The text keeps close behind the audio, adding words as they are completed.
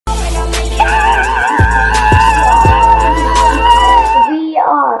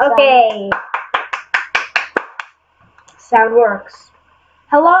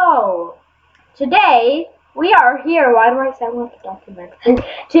Hello. Today we are here. Why do I sound like a documentary?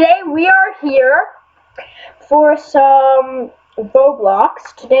 Today we are here for some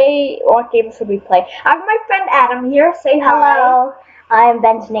Roblox. Today, what game should we play? I have my friend Adam here. Say hi. Hello. I'm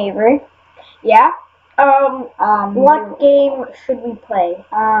Ben's neighbor. Yeah. What game should we play?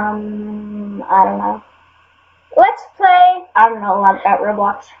 I don't know. Let's play. I don't know a lot about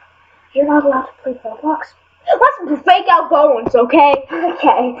Roblox. You're not allowed to play Roblox. Let's fake out bones, okay?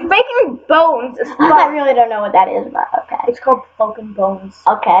 Okay. Faking bones is fun. I really don't know what that is, but okay. It's called Faking Bones.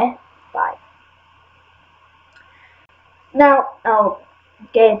 Okay. Bye. Now,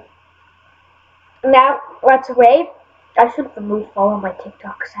 okay. Now, let's wait. I should remove all of my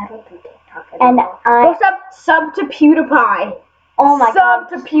TikTok because I don't do TikTok anymore. And sub to Pewdiepie. Oh my god.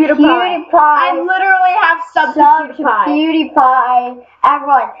 Sub to Pewdiepie. I literally have sub to Pewdiepie.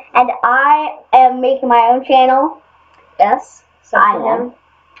 Everyone. And I am making my own channel. Yes. I am.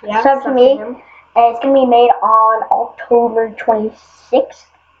 Yeah, sub to me. And it's going to be made on October 26th.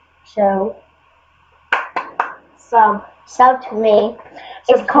 So, sub to me.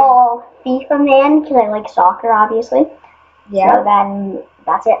 It's called FIFA Man because I like soccer, obviously. Yeah. So then,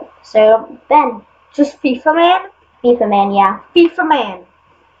 that's it. So, Ben. Just FIFA Man? FIFA Man, yeah. FIFA Man.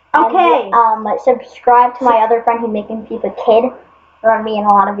 Okay. And, subscribe to my other friend who's making FIFA Kid. We're me in a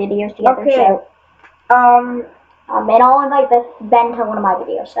lot of videos together. Okay. So, and I'll invite Ben to one of my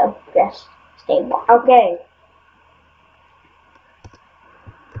videos. So just stay warm. Okay.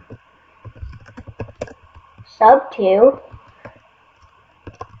 Sub to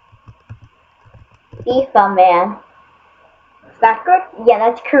FIFA Man. Is that good? Yeah,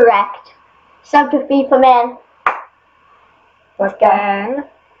 that's correct. Sub to FIFA Man. Let's go.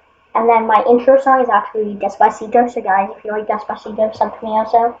 And then my intro song is actually Despacito. So guys, if you like Despacito, sub to me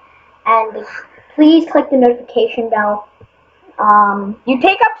also. And please click the notification bell. You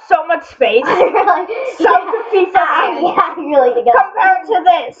take up so much space. Really? Sub to FIFA Man. Yeah, really. Compared to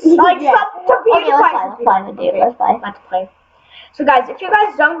this. Like yeah. sub to FIFA. Okay, let's play. Let's play. So guys, if you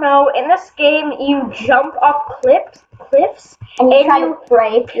guys don't know, in this game you jump off cliffs. And you try to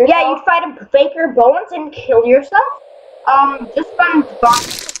break yourself. Yeah, you try to break your bones and kill yourself. Just from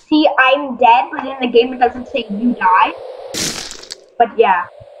see, I'm dead, but in the game it doesn't say you die. But yeah.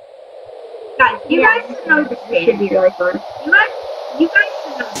 Guys, you guys should know this game. Should be really fun. You guys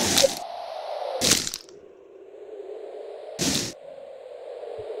should know this game.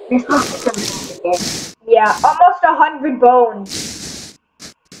 This looks like a game. Yeah, almost 100 bones.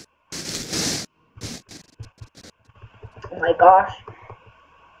 Oh my gosh.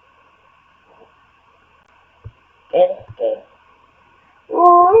 Okay.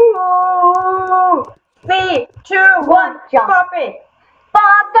 Ooh! 3, 2, 1, jump. Pop it!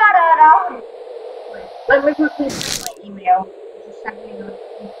 Let me quickly check my email. Just send me a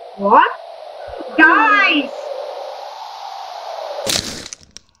what? Guys!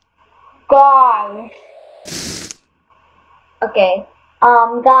 Okay.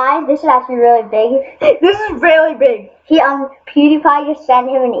 Guys, this is actually really big. This is really big. PewDiePie just sent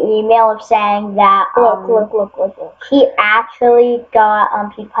him an email of saying that, Look. He actually got,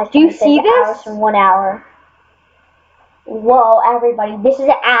 PewDiePie's Do you see this? In 1 hour. Whoa, everybody, this is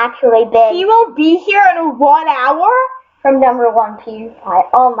actually big. He will be here in 1 hour? From number 1 PewDiePie.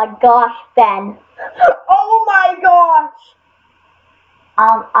 Oh my gosh, Ben. Oh my gosh.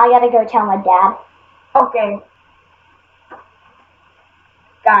 I gotta go tell my dad. Okay.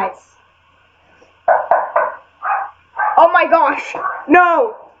 Guys. Oh my gosh.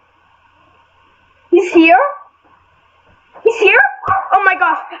 No. He's here? He's here? Oh my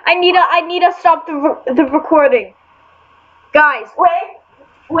gosh. I need to stop the recording. Guys.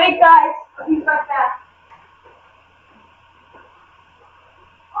 Wait guys. I'll be right back.